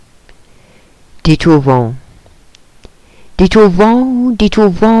Dîtes au vent. Dîtes au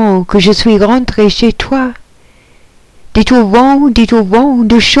vent, que je suis rentrée chez toi. Dîtes au vent,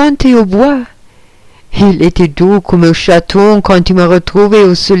 de chanter au bois. Il était doux comme un chaton quand tu m'as retrouvé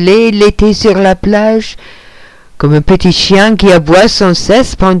au soleil l'été sur la plage, comme un petit chien qui aboie sans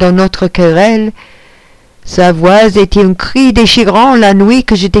cesse pendant notre querelle. Sa voix était un cri déchirant la nuit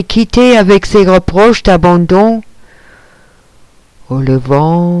que je t'ai quitté avec ses reproches d'abandon. Oh le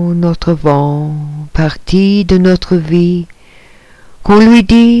notre vent, partie de notre vie, qu'on lui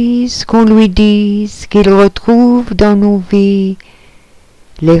dise qu'il retrouve dans nos vies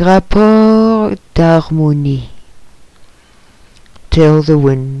les rapports d'harmonie. Tell the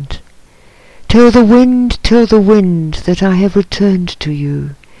wind, tell the wind, tell the wind that I have returned to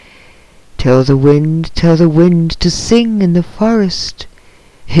you. Tell the wind to sing in the forest.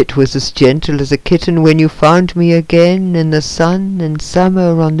 It was as gentle as a kitten when you found me again in the sun and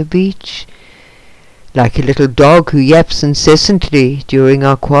summer on the beach, like a little dog who yaps incessantly during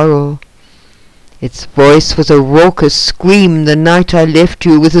our quarrel. Its voice was a raucous scream the night I left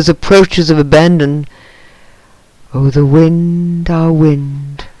you with its approaches of abandon. Oh, the wind, our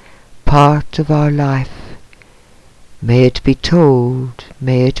wind, part of our life, may it be told,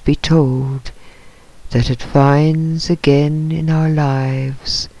 that it finds again in our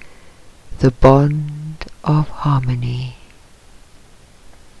lives the bond of harmony.